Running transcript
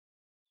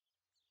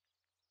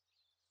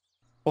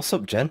What's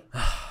up, Jen?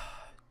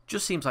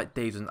 Just seems like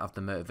Dave doesn't have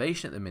the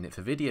motivation at the minute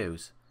for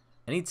videos.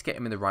 I need to get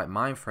him in the right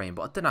mind frame,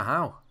 but I don't know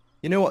how.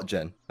 You know what,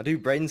 Jen? I do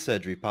brain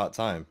surgery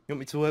part-time. You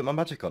want me to work my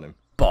magic on him?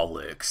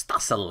 Bollocks,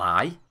 that's a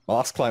lie. My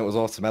last client was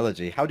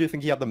Automelogy. How do you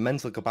think he had the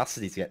mental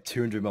capacity to get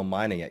 200 mil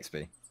mining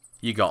XP?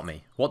 You got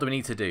me. What do we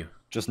need to do?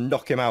 Just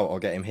knock him out or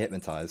get him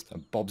hypnotized,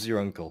 and Bob's your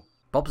uncle.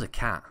 Bob's a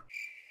cat.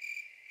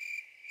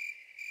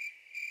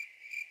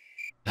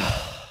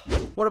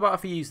 What about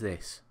if we use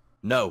this?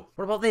 No.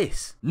 What about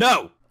this?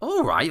 No!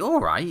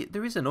 Alright,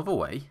 there is another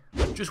way.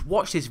 Just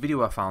watch this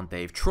video I found,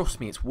 Dave. Trust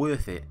me, it's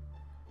worth it.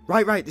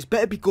 Right, this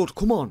better be good,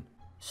 come on.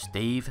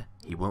 Steve,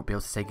 he won't be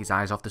able to take his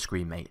eyes off the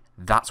screen, mate.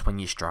 That's when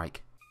you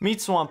strike. Meet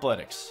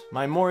Swampletics,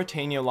 my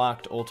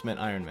Mauritania-locked Ultimate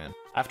Iron Man.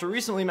 After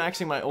recently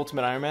maxing my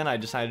Ultimate Iron Man, I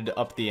decided to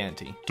up the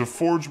ante. To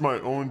forge my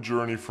own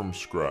journey from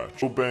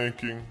scratch. No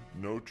banking,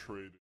 no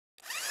trading.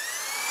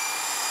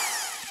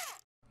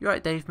 You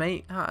alright, Dave,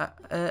 mate?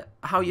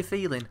 How you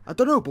feeling? I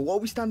don't know, but what are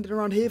we standing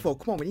around here for?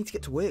 Come on, we need to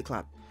get to work,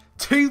 lad.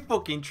 Too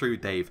fucking true,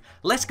 Dave.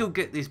 Let's go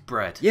get this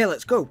bread. Yeah,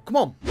 let's go, come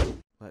on.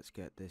 Let's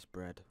get this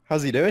bread.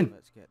 How's he doing?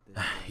 Let's get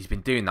this. He's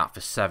been doing that for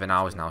 7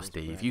 hours now,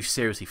 Steve. You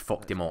seriously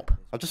fucked him up.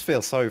 I just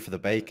feel sorry for the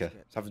baker.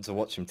 Just having to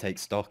watch him take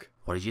stock.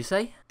 What did you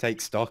say? Take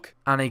stock.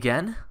 And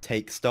again?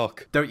 Take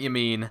stock. Don't you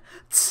mean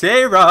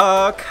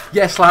TRPZN?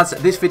 Yes, lads,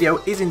 this video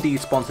is indeed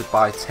sponsored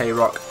by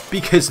TRPZN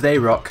because they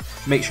rock.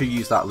 Make sure you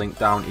use that link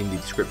down in the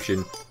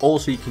description.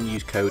 Also, you can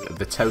use code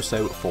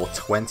Virtoso for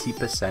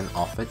 20%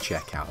 off at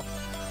checkout.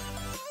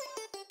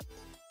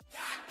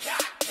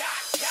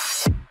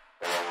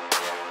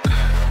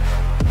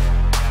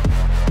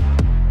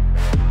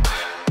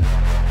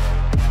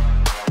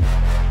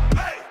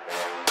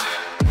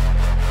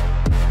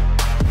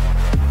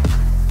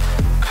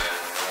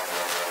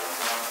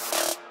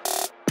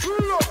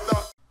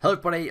 Hello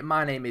everybody,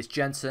 my name is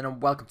Jensen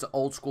and welcome to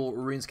Old School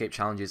RuneScape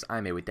Challenges.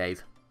 I'm here with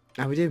Dave.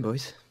 How we doing,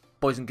 boys?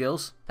 Boys and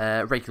girls,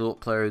 regular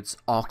uploads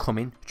are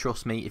coming,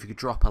 trust me. If you could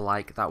drop a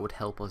like, that would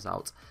help us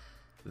out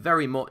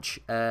very much.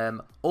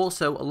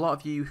 Also, a lot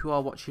of you who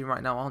are watching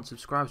right now aren't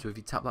subscribed, so if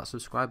you tap that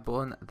subscribe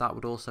button, that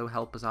would also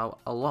help us out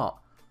a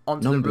lot.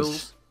 On to the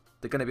rules.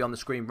 They're going to be on the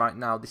screen right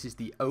now. This is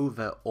the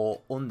over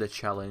or under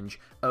challenge.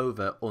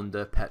 Over,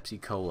 under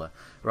Pepsi Cola.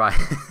 Right.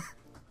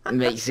 It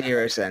makes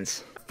zero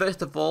sense.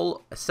 First of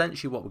all,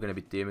 essentially what we're going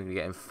to be doing, we're going to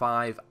be getting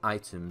 5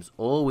 items,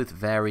 all with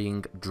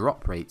varying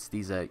drop rates.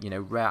 These are, you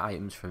know, rare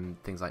items from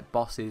things like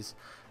bosses,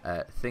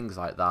 things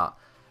like that.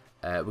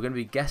 We're going to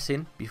be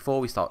guessing, before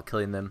we start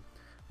killing them,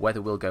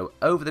 whether we'll go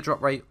over the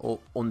drop rate or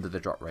under the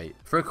drop rate.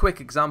 For a quick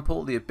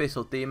example, the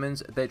Abyssal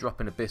Demons, they drop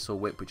an Abyssal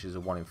Whip, which is a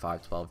 1 in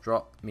 5/12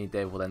 drop. Me and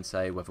Dave will then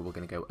say whether we're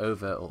going to go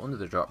over or under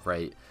the drop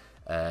rate.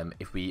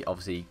 If we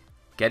obviously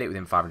get it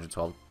within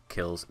 512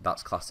 kills,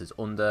 that's classed as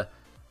under.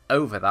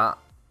 Over that,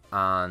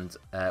 and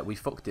we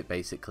fucked it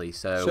basically.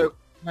 So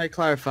can I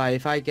clarify,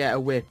 if I get a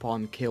whip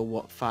on kill,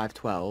 what,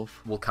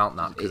 512? We'll count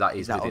that, because that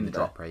is within the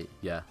drop rate,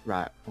 yeah.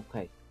 Right,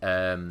 okay.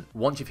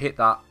 Once you've hit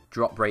that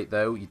drop rate,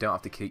 though, you don't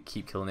have to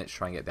keep killing it to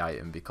try and get the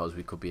item, because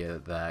we could be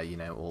there, you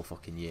know, all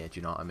fucking year,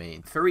 do you know what I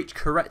mean? For each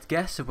correct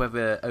guess of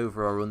whether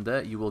over or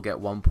under, you will get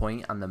 1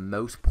 point, and the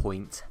most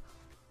points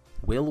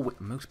will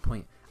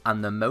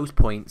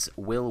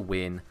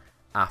win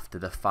after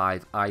the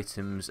 5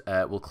 items.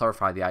 We'll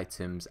clarify the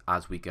items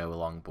as we go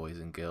along, boys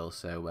and girls.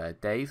 So,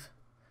 Dave,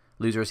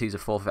 loser receives a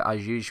forfeit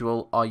as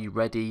usual. Are you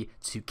ready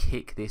to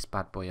kick this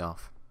bad boy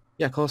off?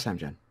 Yeah, of course I am,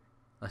 Jen.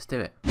 Let's do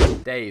it.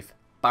 Dave,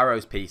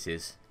 Barrow's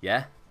pieces,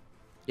 yeah?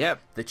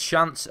 Yep. The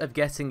chance of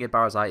getting a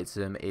Barrow's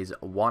item is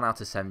 1 out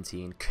of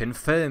 17,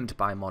 confirmed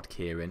by Mod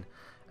Kieran.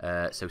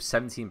 So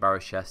 17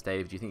 Barrow's chests.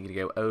 Dave, do you think you're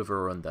going to go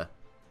over or under?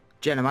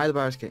 Jen, am I the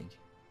Barrow's king?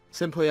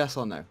 Simple yes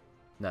or no?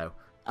 No.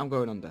 I'm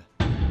going under.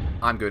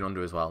 I'm going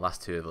under as well. That's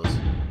 2 of us.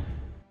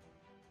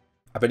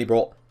 I've only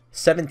brought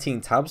 17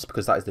 tabs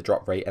because that is the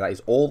drop rate, and that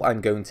is all I'm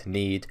going to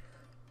need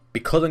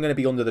because I'm going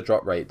to be under the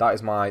drop rate. That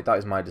is my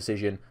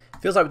decision.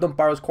 Feels like we've done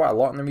Barrows quite a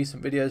lot in the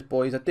recent videos,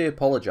 boys. I do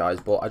apologise,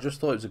 but I just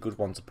thought it was a good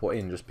one to put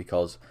in just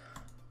because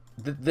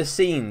the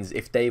scenes,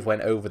 if Dave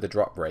went over the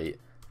drop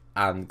rate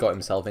and got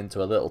himself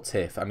into a little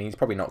tiff, I mean, he's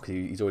probably not, because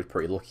he's always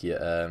pretty lucky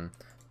at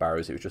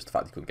Barrows. It was just the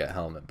fact he couldn't get a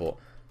helmet, but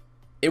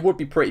it would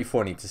be pretty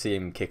funny to see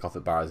him kick off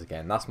at Barrows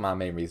again. That's my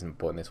main reason for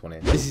putting this one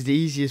in. This is the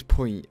easiest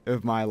point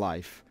of my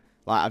life.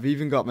 Like, I've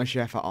even got my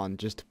chef hat on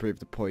just to prove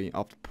the point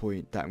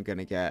that I'm going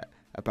to get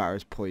a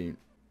Barrows point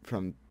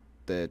from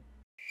the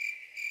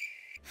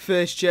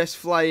first chest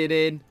flying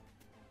in.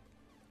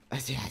 I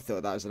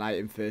thought that was an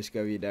item first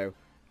go, you know.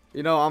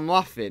 You know, I'm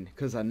laughing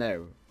because I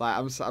know. Like,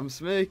 I'm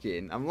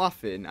smirking. I'm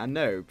laughing. I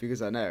know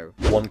because I know.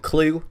 1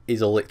 clue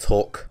is all it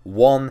took.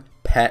 1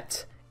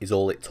 pet is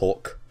all it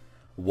took.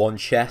 1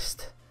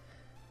 chest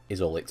is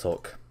all it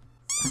took.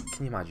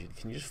 Can you imagine?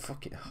 Can you just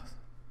fucking...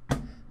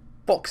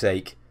 fuck's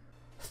sake.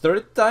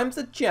 30 times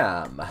the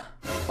jam.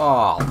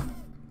 Oh,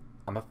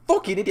 I'm a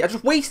fucking idiot. I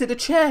just wasted a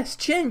chest.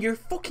 Jen, you're a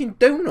fucking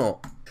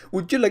donut.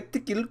 Would you like to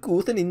kill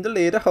Guthen in the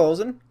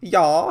Lederhosen?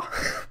 Yeah.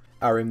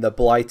 Arim the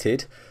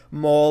Blighted.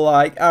 More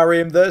like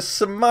Arim the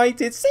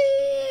Smited. See?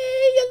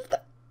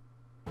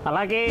 I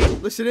like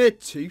it. Listen here,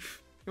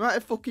 Tooth. You might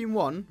have fucking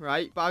won,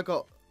 right? But I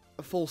got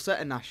a full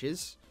set of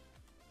Nashes.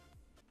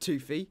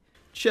 Toothy.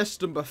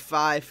 Chest number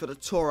 5 for the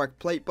Thorac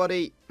plate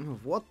body. Oh,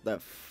 what the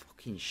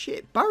fucking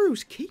shit?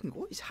 Barrow's King,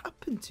 what has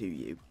happened to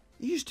you?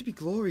 You used to be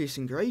glorious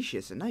and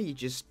gracious, and now you're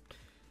just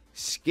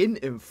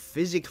skint and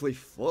physically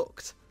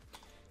fucked.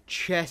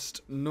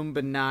 Chest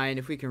number 9.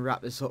 If we can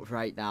wrap this up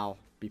right now,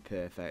 be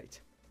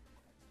perfect.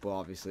 But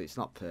obviously it's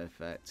not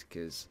perfect,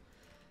 because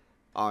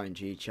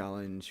RNG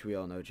challenge, we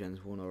all know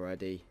Jen's won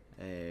already.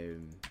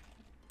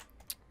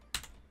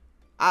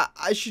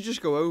 I should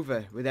just go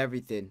over with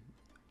everything.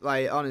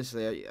 Like,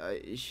 honestly,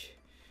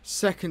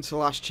 second to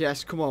last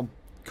chest. Come on.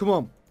 Come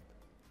on.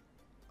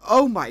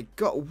 Oh my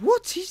god.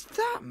 What is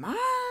that, man?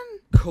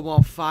 Come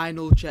on,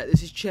 final check.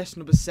 This is chest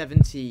number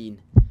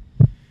 17.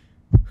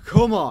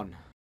 Come on.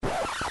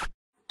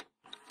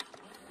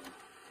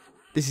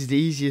 This is the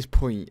easiest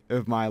point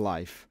of my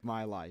life.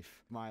 My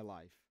life.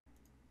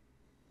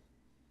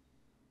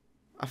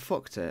 I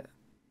fucked it.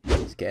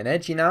 It's getting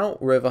edgy now.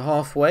 We're over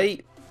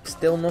halfway.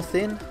 Still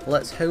nothing.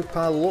 Let's hope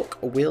our luck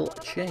will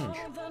change.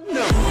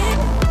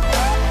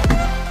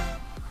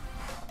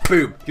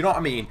 Boom. You know what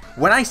I mean?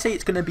 When I say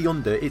it's going to be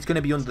under, it's going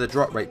to be under the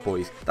drop rate,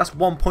 boys. That's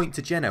 1 point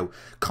to Geno.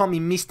 Call me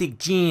Mystic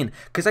Gene,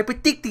 because I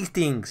predict these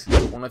things.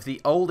 One of the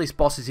oldest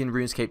bosses in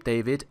RuneScape,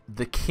 David,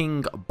 the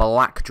King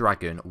Black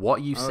Dragon. What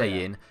are you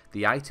saying? Yeah.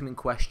 The item in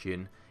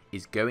question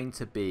is going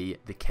to be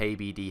the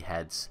KBD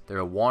heads. They're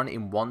a 1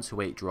 in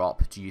 128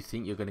 drop. Do you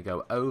think you're going to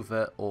go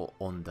over or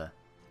under?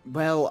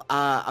 Well,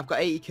 I've got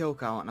 80 kill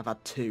count and I've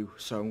had 2,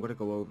 so I'm going to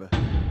go over.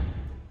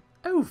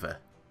 Over?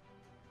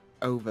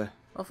 Over.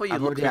 I thought you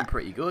were looking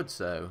pretty good,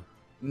 so...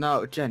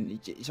 No, Jen,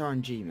 it's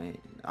RNG,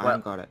 mate. I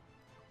haven't got it.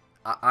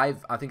 I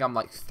think I'm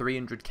like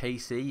 300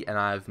 KC and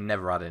I've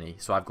never had any,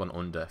 so I've gone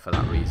under for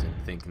that reason,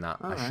 thinking that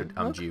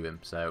I'm due him,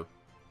 so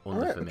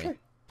under for me.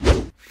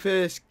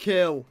 First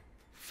kill.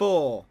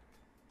 4.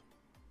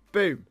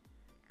 Boom.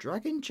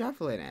 Dragon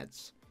Javelin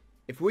heads.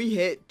 If we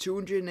hit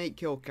 208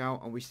 kill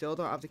count and we still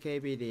don't have the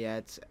KBD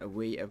heads,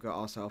 we have got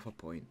ourselves a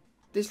point.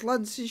 This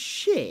lance is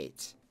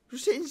shit. We're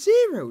sitting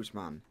zeros,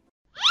 man.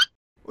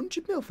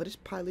 100 mil for this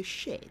pile of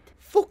shit.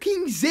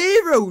 Fucking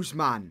zeros,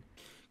 man.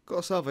 Got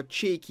ourselves a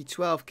cheeky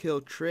 12 kill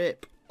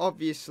trip.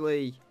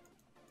 Obviously,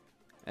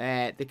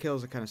 the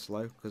kills are kind of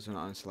slow because we're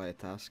not on a Slayer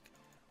task.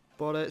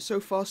 But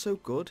so far so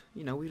good.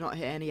 You know, we've not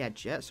hit any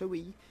edge yet, so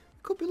we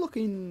could be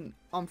looking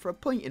on for a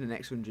point in the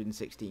next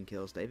 116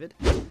 kills, David.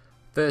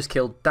 First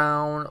kill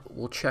down.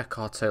 We'll check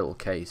our total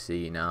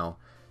KC now.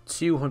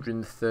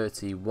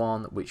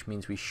 231, which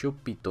means we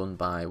should be done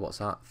by, what's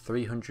that,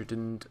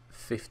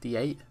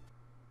 358?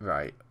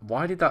 Right,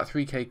 why did that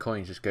 3k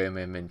coin just go in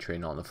my inventory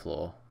and not on the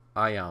floor?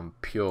 I am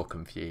pure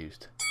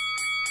confused.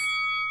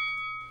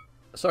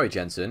 Sorry,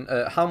 Jensen,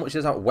 how much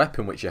is that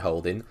weapon which you're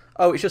holding?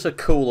 Oh, it's just a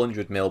cool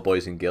 100 mil,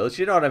 boys and girls.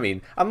 You know what I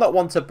mean? I'm not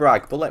one to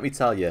brag, but let me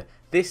tell you,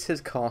 this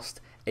has cost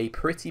a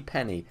pretty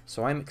penny,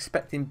 so I'm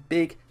expecting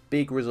big,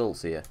 big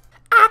results here.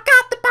 I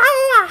got the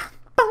power!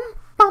 Boom,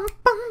 boom,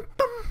 boom,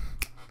 boom.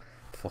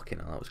 Fucking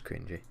hell, that was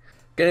cringy.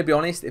 Gonna be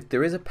honest, if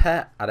there is a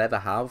pet I'd ever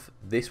have,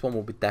 this one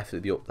will be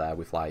definitely up there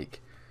with, like,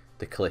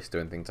 the Callisto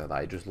and things like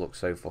that. It just looks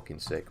so fucking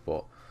sick,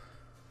 but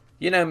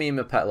you know me and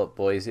my pet look,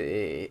 boys.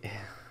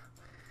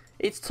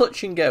 It's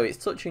touch and go. It's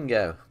touch and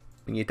go.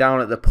 When you're down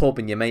at the pub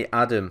and your mate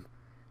Adam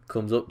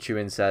comes up to you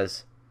and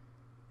says,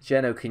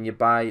 "Geno, can you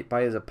buy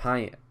us a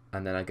pint?"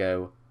 And then I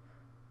go,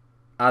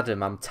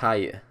 "Adam, I'm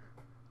tight.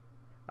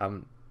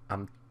 I'm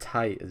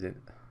tight." As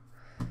in,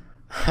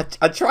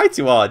 I try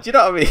too hard. Do you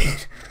know what I mean?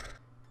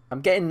 I'm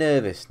getting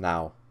nervous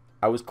now.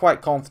 I was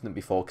quite confident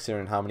before,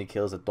 considering how many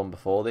kills I've done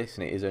before this,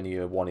 and it is only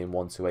a 1 in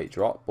 128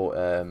 drop, but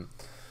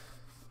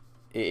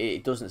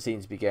it doesn't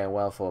seem to be going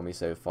well for me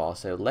so far.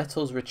 So let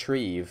us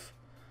retrieve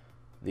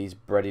these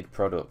breaded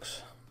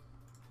products.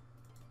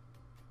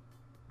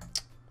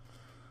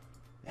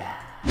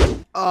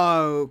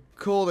 Oh,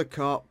 call the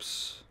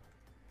cops.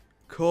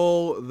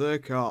 Call the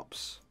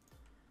cops.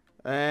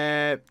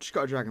 Just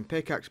got a dragon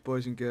pickaxe,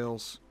 boys and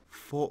girls.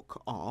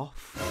 Fuck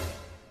off.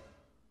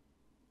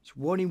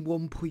 1 in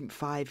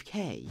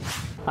 1.5k.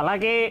 I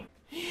like it.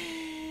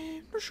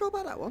 I'm not sure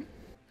about that one.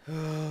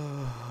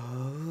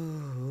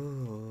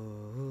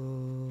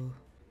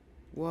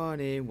 1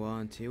 in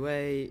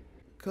 128.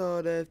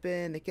 Could have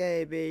been the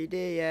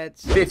KBD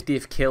heads.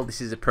 50th kill.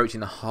 This is approaching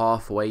the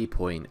halfway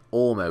point,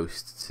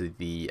 almost to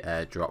the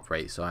drop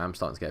rate. So I am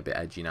starting to get a bit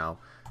edgy now.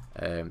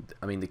 I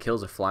mean, the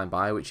kills are flying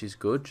by, which is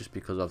good, just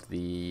because of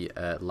the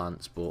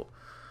lance. But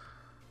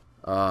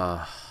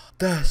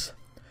this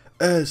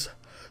is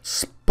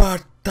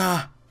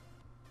Sparta.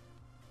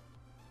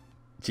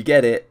 Did you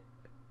get it?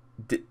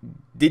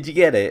 Did you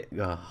get it?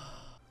 Oh.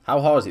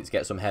 How hard is it to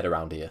get some head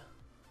around here?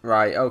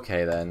 Right,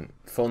 okay then.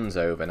 Fun's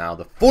over now.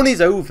 The fun is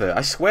over.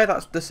 I swear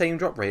that's the same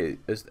drop rate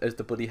as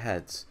the bloody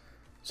heads.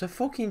 It's a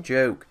fucking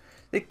joke.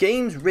 The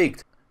game's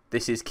rigged.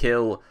 This is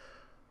kill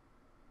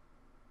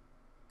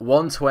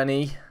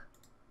 120.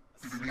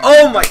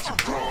 Oh my...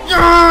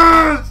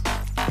 Yes!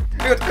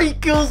 I got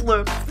 8 kills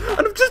left.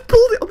 And I've just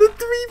pulled it on the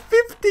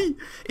 350.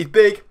 He's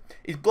big.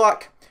 He's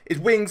black. His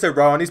wings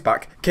are on his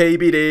back.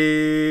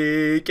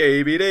 KBD.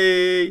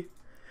 KBD.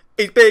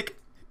 He's big.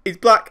 He's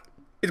black.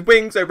 His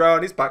wings are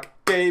on his back.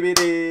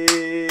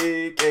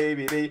 KBD.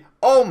 KBD.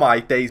 Oh my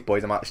days,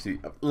 boys. I'm actually...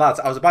 Lads,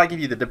 I was about to give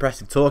you the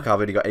depressing talk.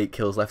 I've only got 8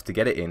 kills left to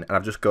get it in. And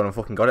I've just gone and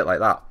fucking got it like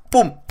that.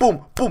 Boom,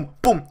 boom, boom,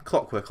 boom.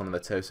 Clockwork on the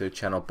Virtoso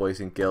channel, boys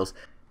and girls.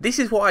 This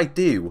is what I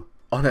do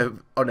on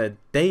a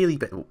daily...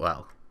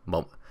 Well,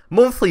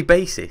 monthly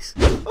basis.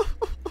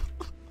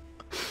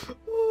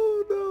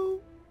 Oh no.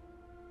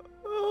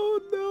 Oh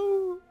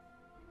no.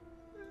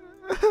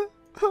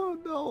 Oh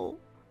no.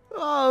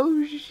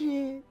 Oh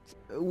shit.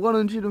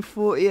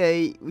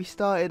 148. We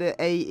started at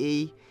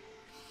 80.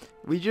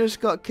 We just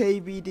got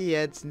KBD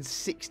heads and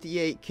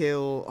 68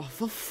 kill. Oh,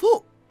 for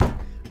fuck.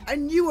 I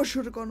knew I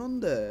should have gone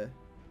under.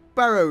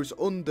 Barrows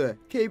under.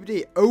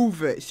 KBD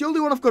over. It's the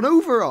only one I've gone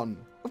over on.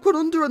 I've gone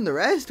under on the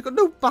rest. I've got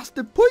no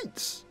bastard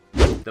points.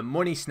 The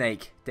money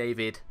snake,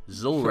 David,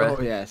 Zulra.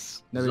 Oh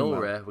yes.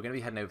 Zulra, we're going to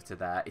be heading over to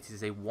there. It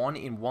is a 1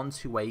 in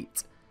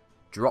 128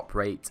 drop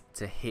rate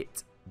to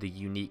hit the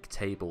unique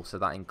table. So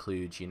that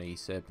includes, you know, your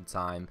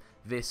Serpentine,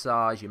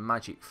 Visage, your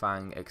Magic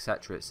Fang,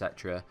 etc,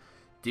 etc.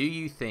 Do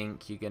you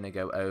think you're going to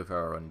go over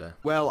or under?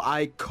 Well,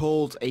 I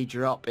called a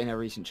drop in a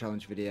recent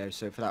challenge video,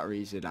 so for that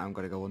reason, I'm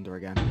going to go under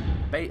again.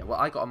 Well,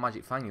 I got a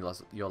Magic Fang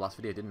your last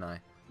video, didn't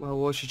I? Well,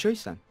 what's your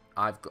choice then?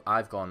 I've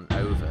gone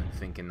over,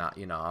 thinking that,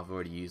 you know, I've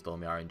already used all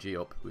my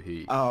RNG up.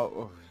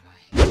 Oh.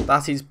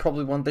 That is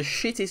probably one of the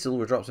shittest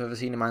silver drops I've ever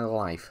seen in my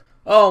life.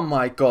 Oh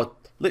my god.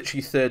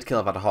 Literally 3rd kill,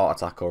 I've had a heart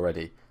attack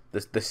already.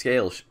 The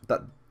scales,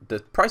 the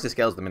price of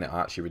scales at the minute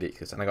are actually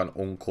ridiculous. And I got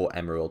an Uncut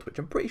Emerald, which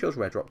I'm pretty sure is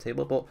red drop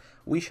table, but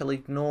we shall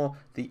ignore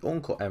the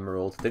Uncut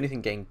Emerald. The only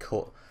thing getting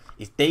cut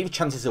is Dave's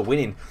chances of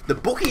winning. The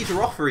bookies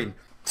are offering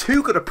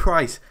too good a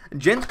price.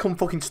 And Jen's come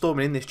fucking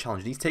storming in this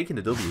challenge, and he's taking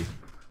the W.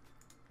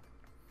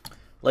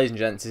 Ladies and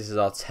gents, this is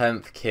our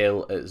 10th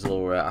kill at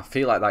Zulra. I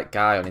feel like that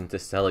guy on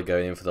Interstellar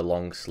going in for the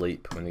long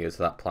sleep when he goes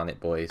to that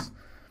planet, boys.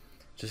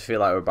 Just feel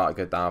like we're about to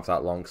go down for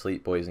that long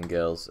sleep, boys and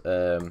girls.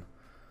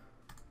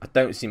 I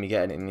don't see me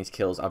getting it in these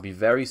kills. I'll be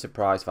very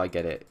surprised if I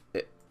get it.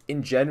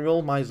 In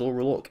general, my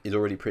Zulra look is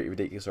already pretty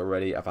ridiculous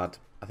already. I've had,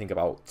 I think,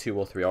 about 2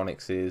 or 3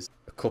 Onyxes,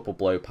 a couple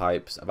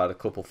Blowpipes, I've had a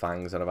couple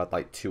Fangs, and I've had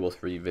like 2 or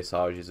 3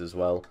 Visages as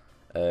well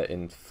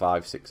in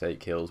 5, 6, 8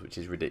 kills, which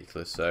is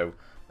ridiculous. So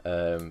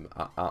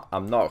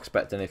I'm not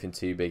expecting anything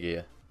too big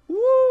here.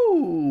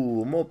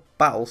 Woo! More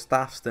battle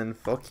staffs than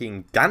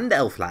fucking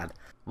Gandalf, lad.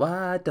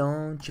 Why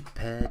don't you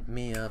pet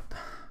me up,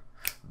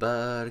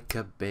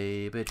 buttercup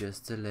baby,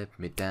 just to let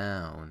me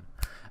down?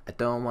 I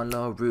don't want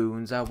low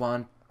runes, I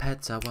want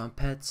pets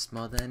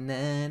more than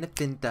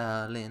anything,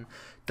 darling.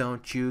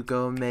 Don't you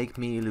go make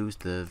me lose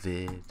the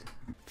vid.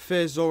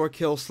 First Zora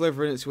kill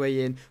slithering its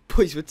way in.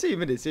 Boys, we're 2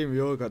 minutes in,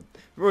 we've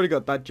already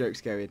got bad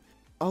jokes going.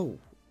 Oh.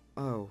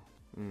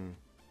 I'm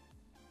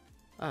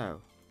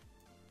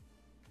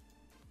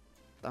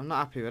not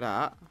happy with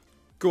that.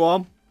 Go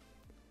on.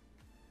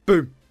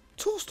 Boom.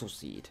 Toastal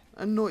seed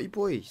and naughty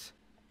boys.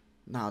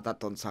 Nah, that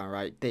doesn't sound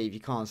right. Dave, you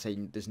can't say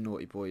there's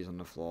naughty boys on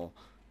the floor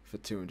for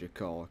 200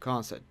 call. I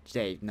can't say.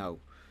 Dave, no.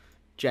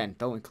 Jen,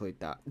 don't include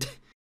that.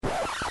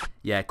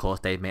 Yeah, of course,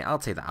 Dave, mate. I'll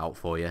take that out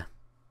for you.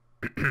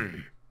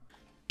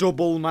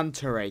 Double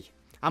manta ray.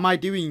 Am I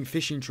doing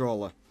fishing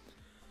trawler?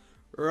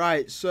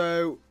 Right,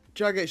 so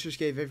Jagex just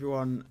gave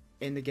everyone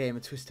in the game a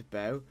twisted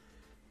bow,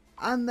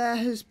 and there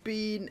has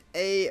been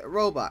a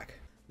rollback.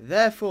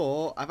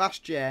 Therefore, I've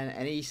asked Jen,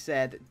 and he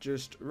said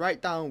just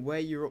write down where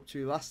you're up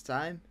to last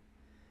time,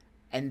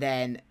 and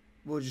then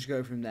we'll just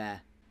go from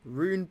there.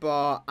 Rune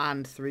bar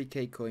and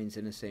 3k coins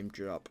in the same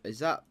drop. Is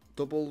that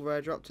double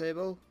rare drop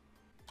table?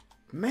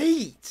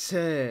 Mate!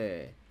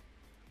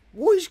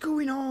 What is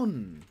going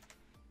on?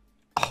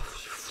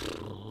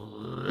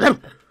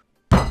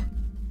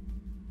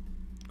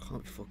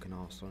 Can't be fucking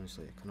arsed,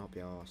 honestly. I cannot be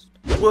arsed.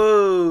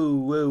 Whoa,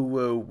 whoa,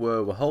 whoa,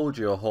 whoa. Hold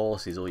your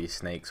horses or your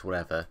snakes,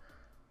 whatever.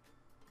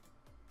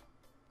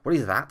 What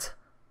is that?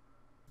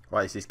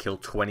 Right, this is kill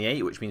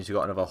 28, which means we've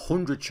got another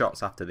 100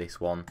 shots after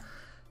this one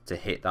to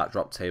hit that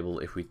drop table.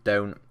 If we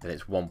don't, then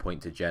it's 1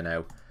 point to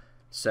Geno.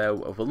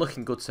 So we're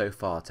looking good so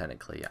far,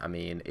 technically. I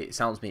mean, it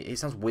sounds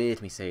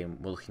weird me saying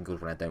we're looking good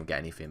when I don't get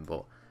anything,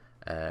 but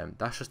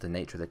that's just the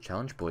nature of the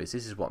challenge, boys.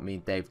 This is what me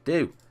and Dave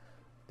do.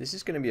 This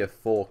is going to be a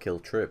 4-kill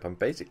trip. I'm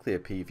basically a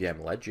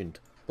PVM legend.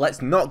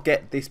 Let's not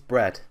get this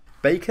bread.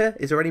 Baker,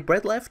 is there any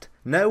bread left?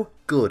 No?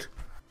 Good.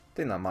 I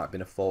think that might have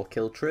been a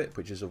 4-kill trip,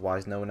 which is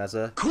otherwise known as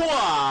a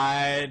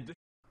quad.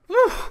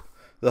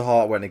 The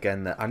heart went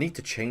again there. I need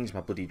to change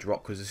my bloody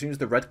drop, because as soon as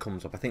the red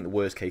comes up, I think the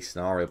worst case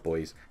scenario,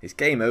 boys, it's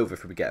game over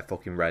if we get a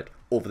fucking red,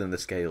 other than the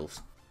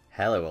scales.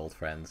 Hello, old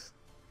friends.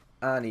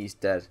 And he's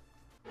dead.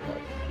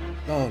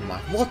 Oh my,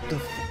 what the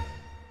f...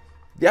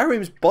 The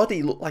Arim's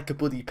body looked like a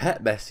bloody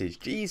pet message.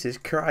 Jesus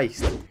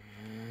Christ.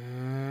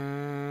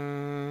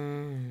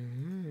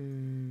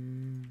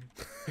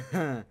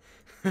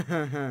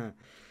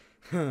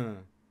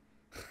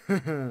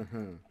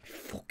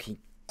 Fucking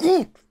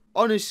good.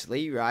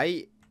 Honestly,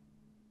 right?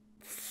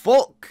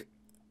 fuck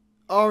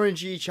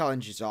RNG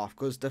challenges off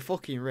because they're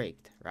fucking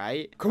rigged,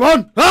 right? Come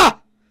on!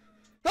 Ah!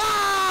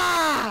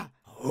 Ah!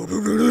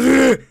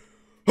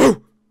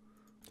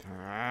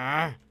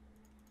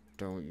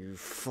 Don't you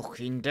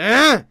fucking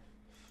dare!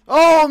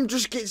 Oh, I'm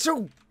just getting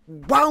so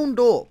wound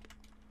up.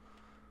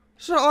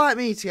 It's not like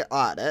me to get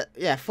like that.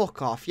 Yeah,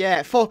 fuck off.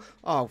 Yeah, fuck.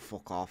 Oh,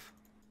 fuck off.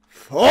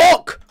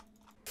 Fuck!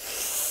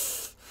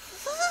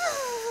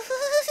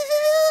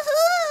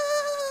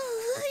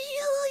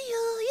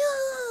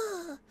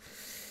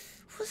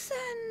 What's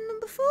that,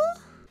 number 4?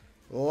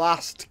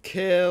 Last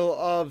kill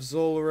of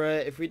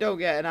Zulra. If we don't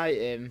get an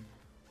item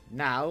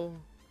now,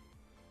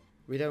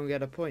 we don't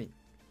get a point.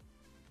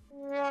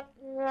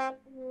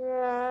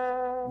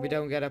 We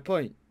don't get a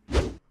point.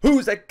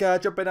 Who's that guy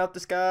jumping out the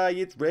sky?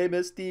 It's Rey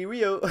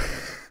Mysterio.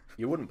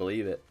 You wouldn't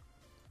believe it.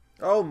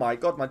 Oh my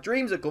god, my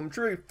dreams have come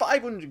true.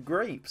 500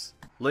 grapes.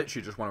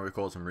 Literally just want to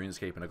record some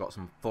RuneScape and I got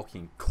some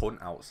fucking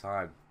cunt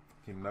outside.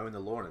 Fucking mowing the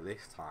lawn at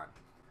this time.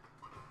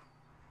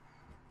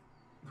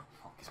 Oh,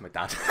 fuck, it's my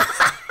dad.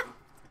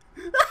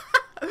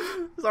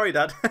 Sorry,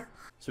 Dad.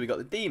 So we got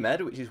the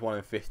D-Med, which is 1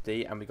 in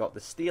 50, and we got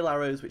the Steel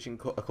Arrows, which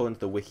according to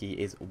the wiki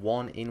is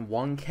 1 in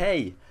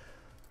 1k.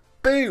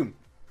 Boom!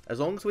 As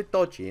long as we're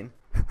dodging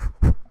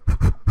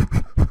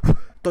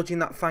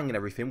that fang and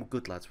everything, we're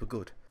good, lads, we're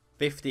good.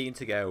 15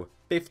 to go.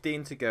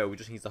 15 to go. We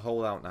just need to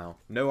hold out now.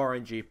 No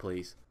RNG,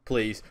 please.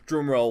 Please.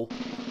 Drum roll.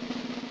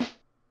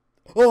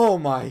 Oh,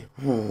 my.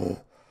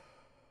 Oh.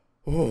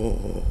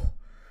 Oh.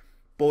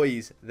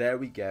 Boys, there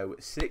we go.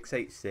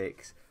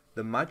 686.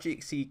 The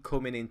Magic Seed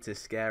coming in to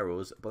scare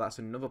us, but that's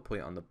another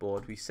point on the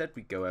board. We said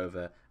we'd go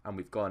over, and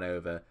we've gone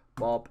over.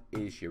 Bob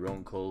is your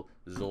uncle.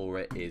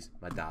 Zulra is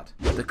my dad.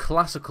 The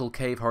classical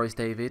Cave Horrors,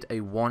 David.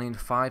 A 1 in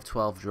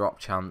 512 drop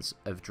chance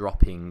of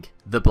dropping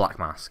the Black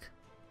Mask.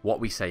 What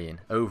we saying?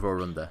 Over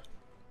or under?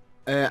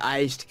 I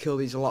used to kill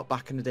these a lot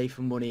back in the day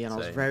for money, and I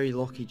was very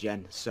lucky,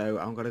 Jen. So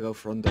I'm going to go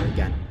for under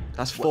again.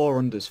 That's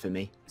 4 unders for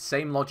me.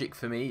 Same logic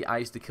for me. I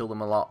used to kill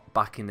them a lot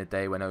back in the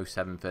day when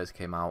 07 first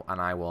came out, and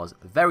I was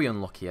very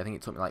unlucky. I think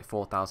it took me like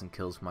 4,000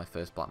 kills for my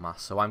first Black Mask.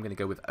 So I'm going to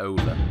go with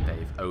over,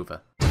 Dave.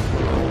 Over.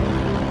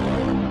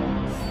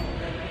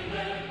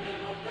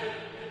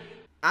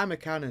 I'm a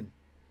cannon.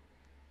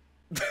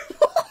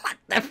 What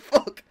the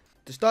fuck?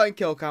 The starting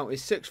kill count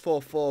is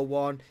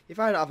 6441. If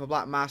I don't have a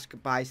Black Mask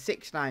by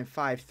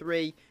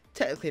 6953,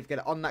 technically if I get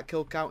it on that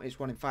kill count, it's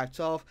 1 in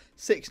 512.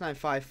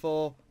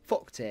 6954,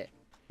 fucked it.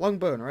 Long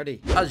bone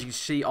already. As you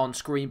see on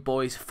screen,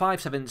 boys,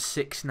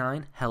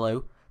 5769.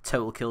 Hello.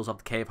 Total kills of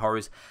the Cave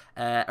Horrors.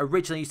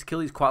 Originally used to kill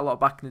these quite a lot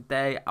back in the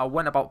day. I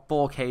went about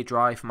 4k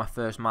dry for my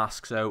first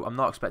mask, so I'm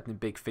not expecting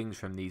big things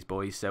from these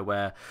boys.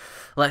 So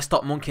let's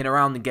stop monkeying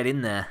around and get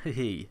in there.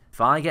 If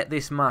I get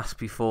this mask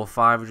before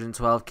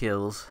 512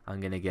 kills,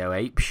 I'm gonna go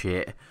ape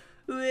shit.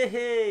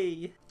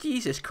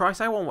 Jesus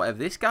Christ, I want whatever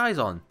this guy's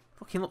on.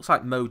 Fucking looks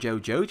like Mojo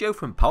Jojo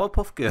from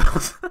Powerpuff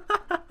Girls.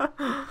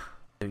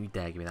 Don't you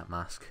dare give me that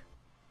mask.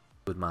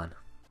 Good man.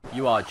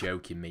 You are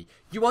joking me.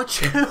 You are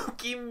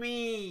joking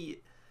me.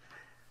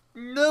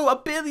 No,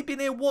 I've barely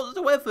been here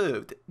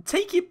whatsoever.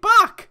 Take it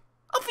back.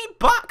 Have it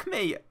back,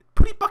 mate.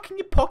 Put it back in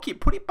your pocket.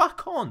 Put it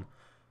back on.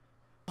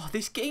 Oh,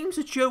 this game's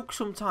a joke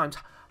sometimes.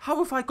 How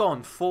have I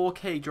gone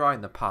 4k dry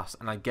in the past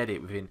and I get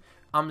it within,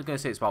 I'm going to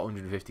say it's about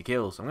 150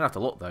 kills. I'm going to have to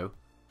look, though.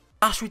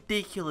 That's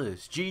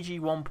ridiculous. GG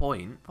 1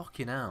 point.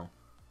 Fucking hell.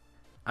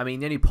 I mean,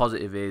 the only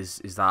positive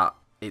is that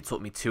it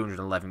took me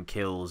 211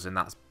 kills, and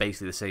that's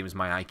basically the same as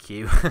my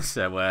IQ.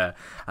 So,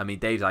 I mean,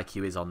 Dave's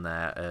IQ is on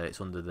there. It's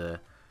under the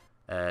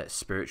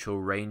spiritual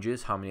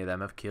rangers. How many of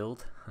them have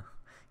killed?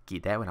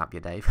 Get there, went up you,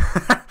 Dave.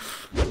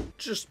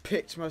 Just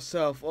picked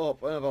myself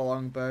up another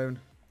long bone.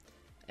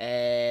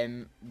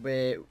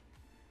 We're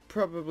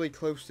probably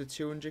close to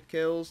 200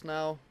 kills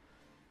now.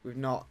 With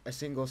not a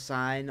single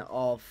sign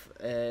of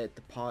the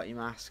party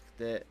mask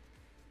that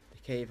the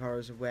Cave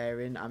Horrors are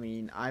wearing. I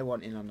mean, I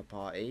want in on the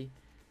party.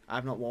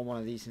 I've not worn one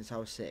of these since I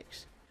was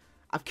 6.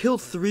 I've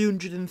killed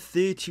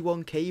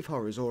 331 Cave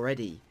Horrors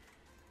already.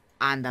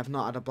 And I've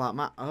not had a Black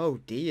Mask. Oh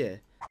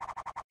dear.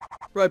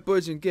 Right,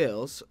 boys and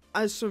girls,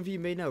 as some of you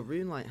may know,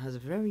 RuneLite has a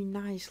very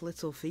nice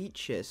little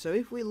feature. So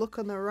if we look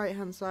on the right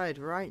hand side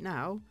right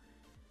now,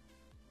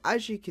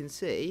 as you can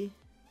see,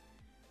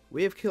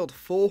 we have killed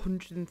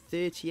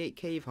 438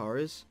 Cave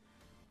Horrors.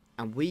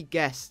 And we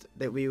guessed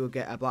that we would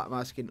get a Black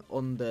Mask in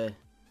under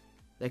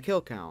the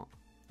kill count.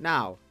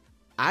 Now,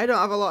 I don't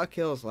have a lot of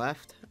kills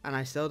left, and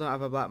I still don't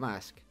have a Black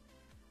Mask.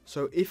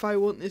 So if I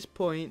want this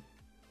point,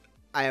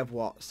 I have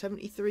what?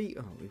 73?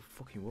 Oh, we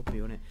fucking would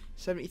be on it.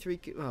 73,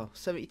 well,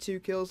 72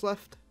 kills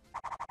left.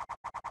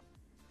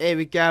 Here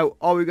we go.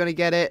 Are we going to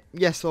get it?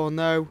 Yes or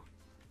no?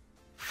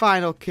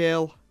 Final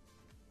kill.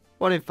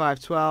 1 in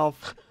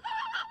 512.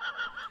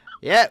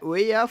 Yeah,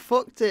 we have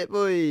fucked it,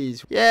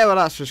 boys. Yeah, well,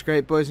 that's just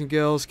great, boys and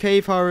girls.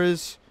 Cave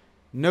Horrors,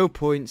 no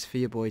points for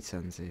your boy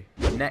Tanzoo.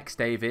 Next,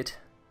 David.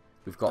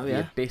 We've got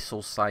the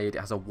Abyssal Sired. It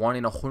has a 1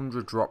 in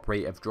 100 drop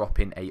rate of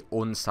dropping a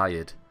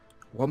unsired.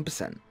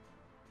 1%.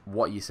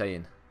 What are you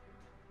saying?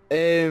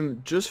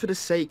 Just for the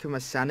sake of my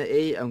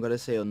sanity, I'm gonna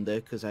say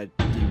under, because I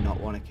do not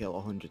want to kill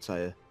 100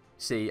 Sire.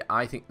 See,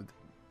 I think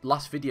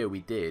last video we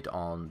did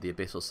on the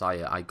Abyssal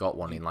Sire, I got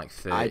one in like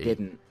 30. I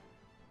didn't.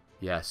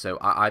 Yeah, so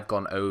I've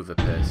gone over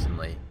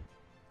personally.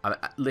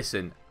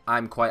 Listen,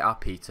 I'm quite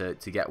happy to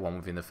get one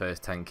within the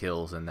first 10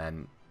 kills and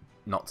then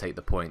not take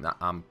the point. That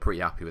I'm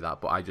pretty happy with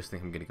that, but I just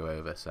think I'm going to go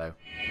over, so...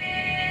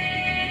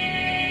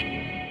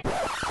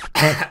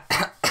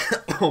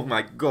 Oh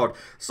my god.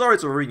 Sorry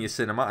to ruin your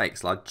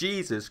cinematics, lad.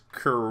 Jesus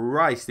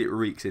Christ, it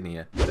reeks in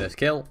here. First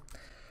kill.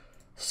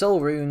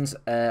 Soul Runes,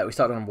 we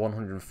started on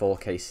 104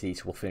 KC,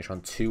 so we'll finish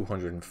on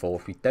 204.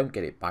 If we don't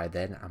get it by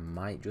then, I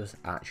might just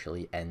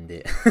actually end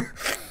it.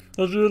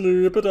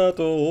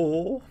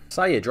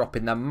 Sire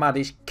dropping the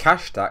maddest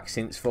cash stack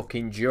since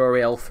fucking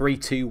Juriel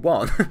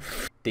 321.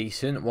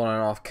 Decent,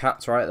 1.5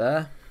 cats right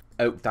there.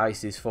 Oak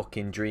Dice's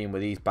fucking dream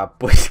with these bad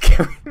boys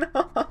going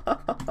on.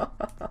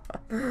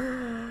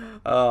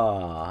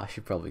 Oh, I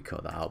should probably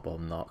cut that out, but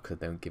I'm not, because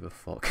I don't give a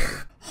fuck.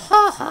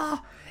 Ha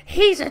ha!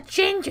 He's a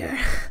ginger!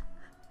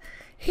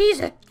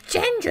 He's a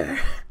ginger!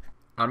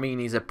 I mean,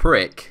 he's a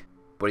prick,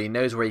 but he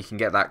knows where he can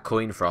get that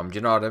coin from, do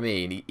you know what I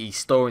mean? He's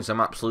storing some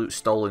absolute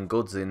stolen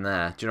goods in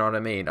there, do you know what I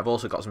mean? I've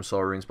also got some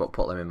soul runes, but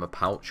put them in my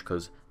pouch,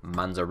 because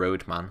man's a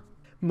roadman.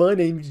 My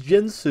name's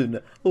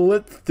Jensen.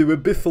 Let's do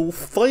Abyssal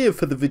Fire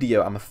for the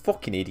video. I'm a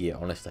fucking idiot,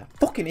 honestly. I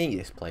fucking hate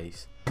this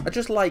place. I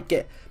just like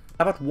it.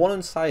 I've had one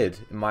unsired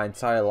in my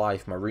entire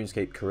life, my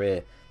RuneScape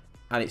career,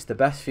 and it's the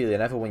best feeling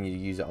ever when you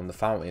use it on the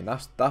fountain.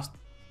 That's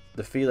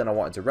the feeling I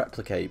wanted to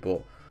replicate,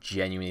 but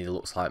genuinely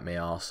looks like my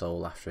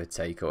arsehole after a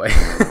takeaway.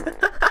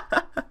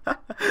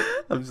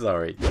 I'm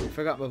sorry. I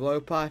forgot my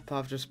blowpipe.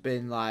 I've just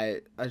been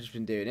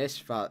doing this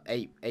for about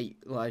eight,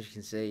 well, as you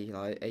can see,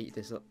 like 8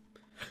 this up.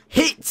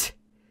 Hit!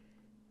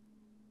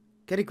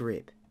 Get a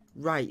grip.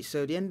 Right,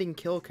 so the ending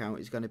kill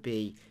count is going to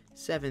be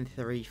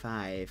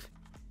 735.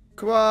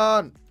 Come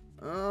on!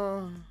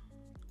 Oh.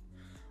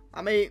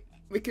 I mean,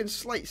 we can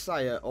slate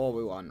Sire all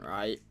we want,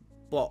 right?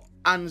 But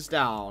hands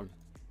down,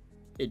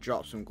 it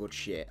drops some good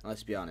shit,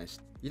 let's be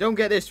honest. You don't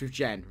get this with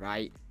Jen,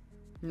 right?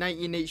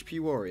 19 HP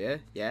warrior,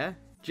 yeah?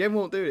 Jen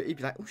won't do it. He'd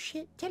be like, oh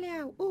shit, tell you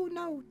out. Oh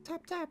no,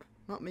 tap.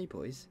 Not me,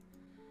 boys.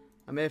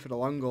 I'm here for the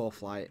long haul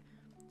flight.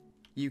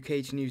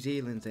 UK to New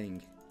Zealand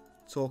thing.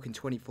 Talking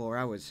 24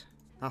 hours.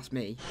 That's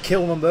me.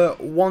 Kill number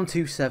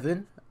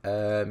 127.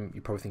 You're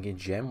probably thinking,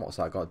 Jen, what's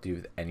that got to do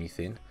with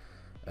anything?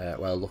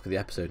 Well, look at the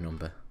episode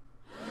number.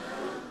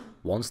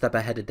 One step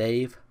ahead of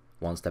Dave,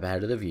 one step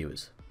ahead of the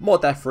viewers. More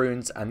death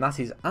runes, and that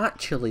is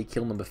actually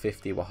kill number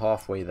 50. We're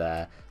halfway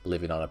there,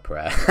 living on a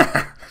prayer.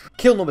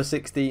 Kill number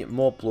 60,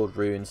 more blood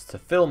runes to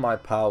fill my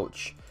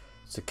pouch,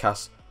 to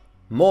cast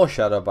more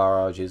shadow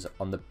barrages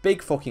on the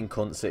big fucking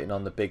cunt sitting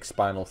on the big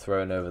spinal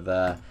throne over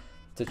there,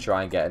 to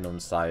try and get an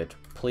unsired.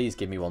 Please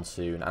give me one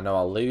soon. I know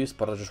I'll lose,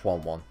 but I just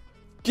want one.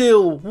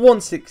 Kill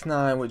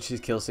 169, which is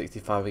kill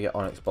 65. We get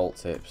Onyx Bolt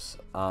Tips.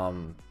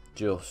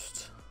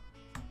 Just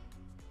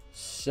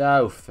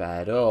so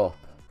fed up.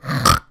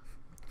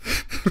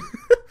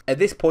 At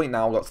this point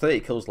now, I've got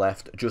 30 kills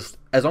left. Just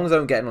as long as I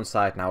don't get an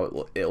unside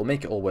now, it'll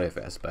make it all worth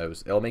it, I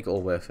suppose. It'll make it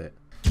all worth it.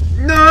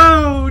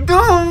 No!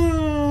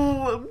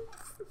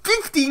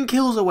 15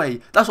 kills away.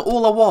 That's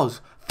all I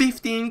was.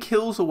 15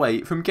 kills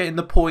away from getting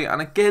the point,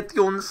 and I get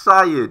the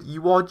unsired.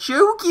 You are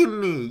joking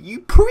me,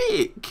 you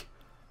prick.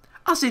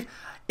 As if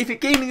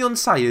it gave me the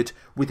unsired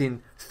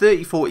within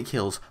 30-40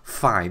 kills,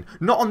 fine.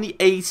 Not on the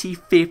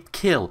 85th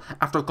kill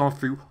after I've gone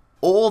through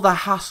all the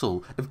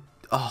hassle of...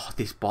 Oh,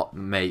 this bot,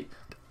 mate.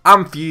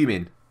 I'm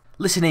fuming.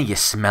 Listen here, you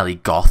smelly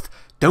goth.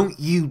 Don't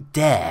you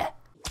dare.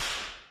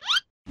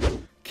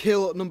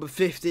 Kill number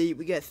 50.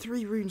 We get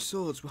 3 rune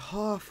swords. We're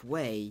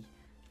halfway.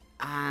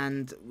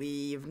 And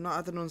we've not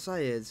had an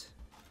unsired.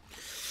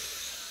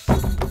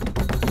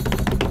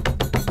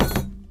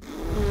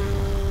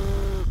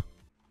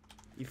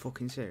 You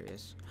fucking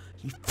serious?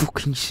 You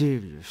fucking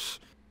serious?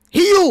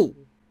 Heal!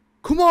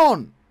 Come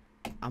on!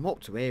 I'm up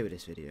to here with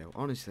this video.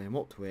 Honestly, I'm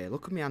up to here.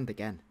 Look at my hand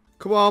again.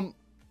 Come on.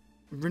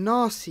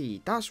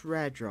 Renarseed. That's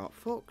rare drop.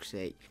 Fuck's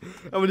sake.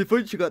 How many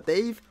points you got,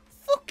 Dave?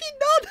 Fucking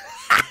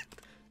none!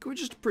 Can we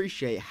just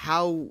appreciate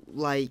how,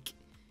 like,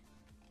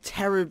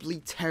 terribly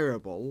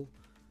terrible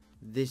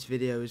this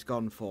video has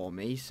gone for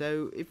me?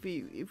 So if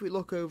we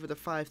look over the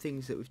 5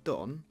 things that we've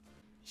done,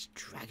 it's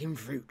Dragon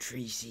Fruit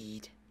Tree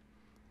Seed,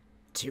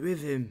 2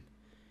 of them,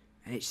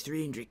 and it's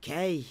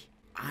 300k.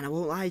 And I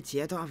won't lie to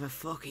you, I don't have a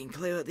fucking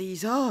clue what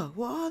these are.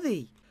 What are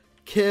they?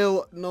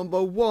 Kill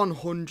number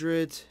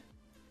 100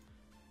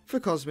 for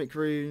Cosmic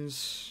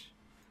Runes.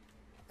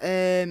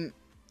 As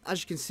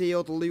you can see,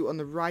 all the loot on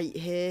the right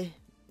here.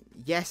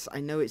 Yes, I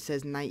know it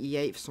says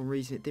 98. For some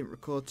reason, it didn't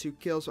record 2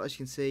 kills. But as you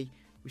can see,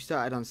 we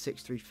started on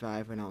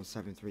 635, we're now on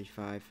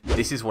 735.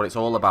 This is what it's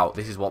all about.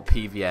 This is what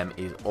PVM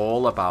is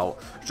all about.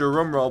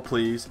 Drum roll,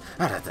 please.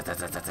 Oh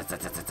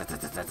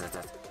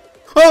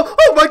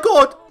my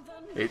god!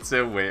 It's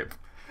a whip.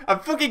 I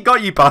fucking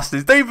got you,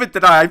 bastards. Don't even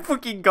deny. I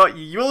fucking got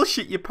you. You all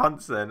shit your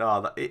pants then.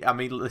 Oh, I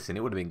mean, listen,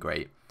 it would have been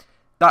great.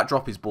 That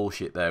drop is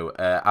bullshit, though.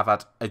 I've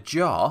had a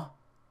jar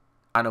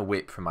and a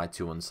whip from my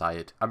 2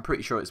 unsired. I'm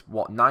pretty sure it's,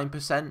 what,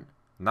 9%?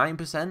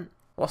 9%?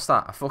 What's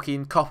that? A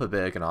fucking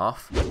Copperberg and a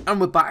half.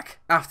 And we're back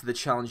after the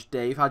challenge.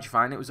 Dave, how'd you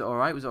find it? Was it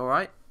alright? Was it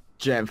alright?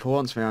 Jen, for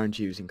once, my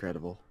RNG was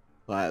incredible.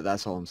 Like,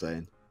 that's all I'm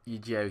saying. You're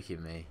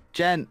joking me.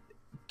 Jen,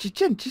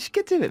 just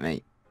get to it,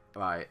 mate.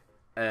 Right.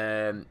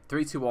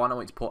 3, 2, 1. I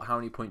want you to put how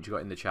many points you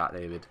got in the chat,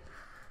 David.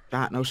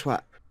 Right, no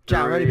sweat.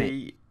 Jen, ready,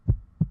 mate?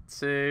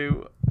 3,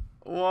 2,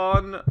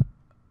 1.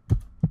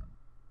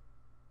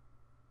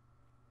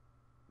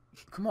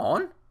 Come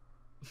on.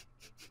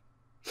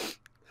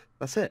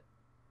 That's it.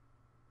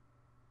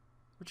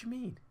 What do you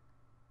mean?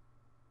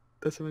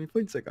 That's how many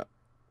points I got.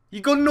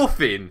 You got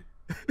nothing.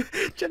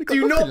 Jen, I got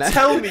Do nothing not left.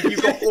 tell me you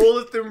got all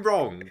of them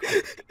wrong.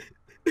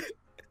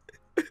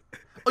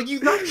 Are you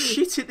that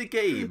shit at the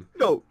game?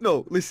 No,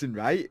 listen,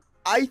 right?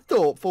 I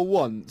thought for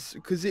once,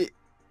 because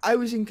I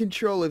was in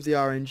control of the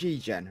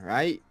RNG, Jen,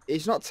 right?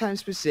 It's not time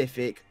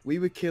specific. We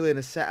were killing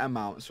a set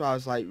amount, so I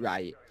was like,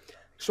 right.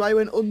 So I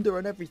went under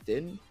on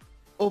everything,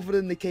 other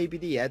than the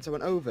KBD heads, I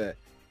went over.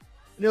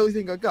 And the only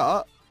thing I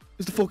got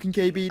was the fucking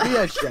KBD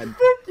heads, Jen.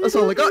 That's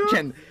all I got,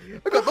 Jen.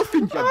 I got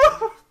nothing, Jen.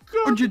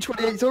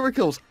 128 Zora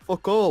kills,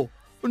 fuck all.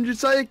 100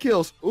 Sire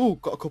kills, ooh,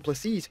 got a couple of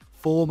seeds.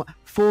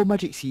 Four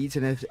magic seeds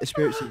and a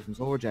spirit seed from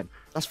Zora, Jen.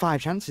 That's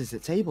 5 chances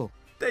at table.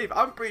 Dave,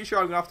 I'm pretty sure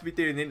I'm going to have to be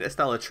doing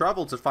interstellar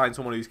travel to find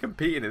someone who's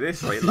competing in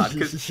this rate, lad,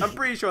 because I'm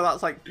pretty sure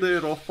that's like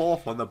 3rd or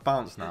 4th on the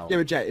bounce now. Yeah,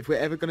 but Jet, if we're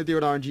ever going to do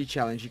an RNG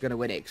challenge, you're going to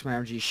win it, because my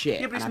RNG is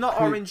shit. Yeah, but it's not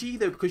RNG,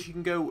 though, because you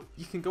can go,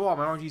 oh,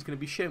 my RNG is going to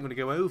be shit, I'm going to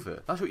go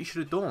over. That's what you should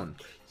have done.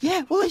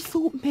 Yeah, well, I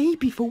thought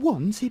maybe for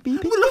once it'd be a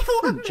bit Well, I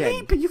different, thought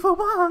Jen. maybe for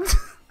once.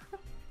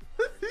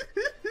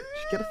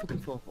 Just get a fucking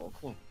 4-4, come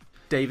on.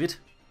 David,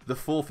 the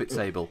forfeit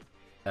table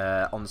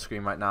on the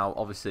screen right now.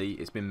 Obviously,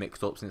 it's been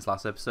mixed up since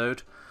last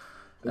episode.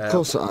 Of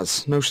course it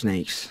has. No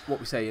snakes. What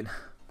we saying?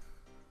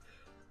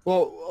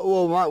 Well,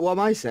 what am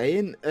I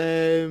saying?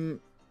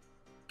 Can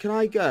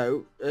I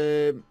go?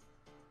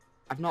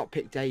 I've not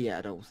picked A yet,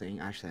 I don't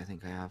think. Actually, I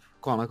think I have.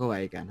 Go on, I'll go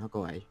A again. I'll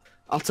go A.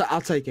 I'll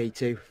take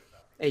A2.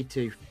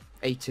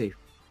 A2.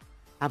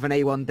 Have an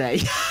A1 day.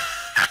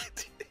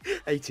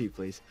 A2,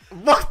 please.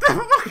 What the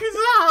fuck is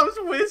that? That was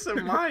worse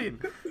than mine.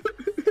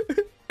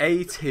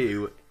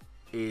 A2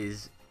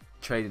 is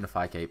trading a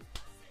 5k.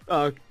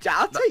 Oh,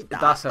 I'll take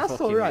that. That's fucking,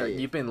 all right. right.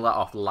 You've been let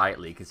off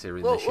lightly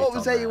considering the shit What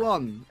was on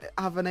A1?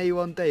 Have an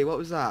A1 day. What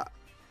was that?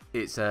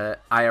 It's a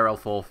IRL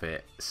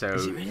forfeit. So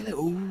Is it really?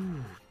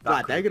 Ooh.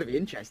 Right, they're gonna be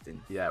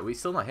interesting. Yeah, we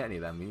still not hit any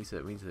of them. We need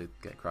to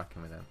get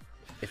cracking with them.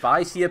 If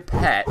I see a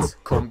pet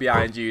come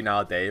behind you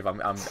now, Dave,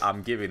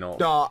 I'm giving up.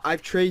 No,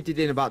 I've traded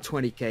in about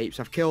 20 capes.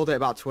 I've killed it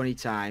about 20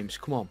 times.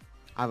 Come on.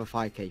 I have a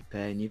 5k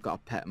pair and you've got a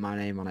pet my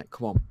name on it.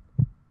 Come on.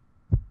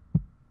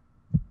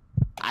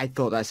 I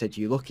thought that said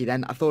you lucky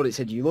then. I thought it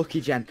said you lucky,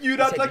 Jen. You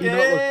not lucky.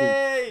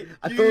 I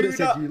thought it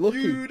said you lucky.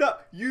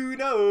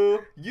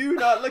 You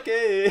not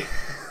lucky.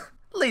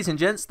 Ladies and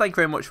gents, thank you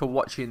very much for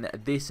watching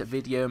this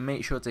video.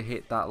 Make sure to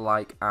hit that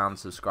like and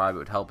subscribe. It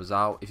would help us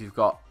out. If you've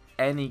got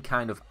any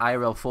kind of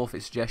IRL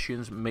forfeit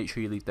suggestions, make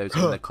sure you leave those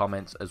in the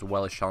comments, as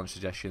well as challenge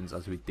suggestions,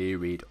 as we do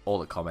read all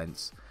the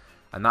comments.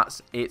 And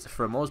that's it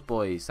from us,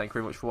 boys. Thank you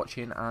very much for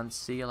watching, and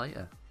see you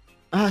later.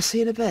 See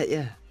you in a bit,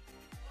 yeah.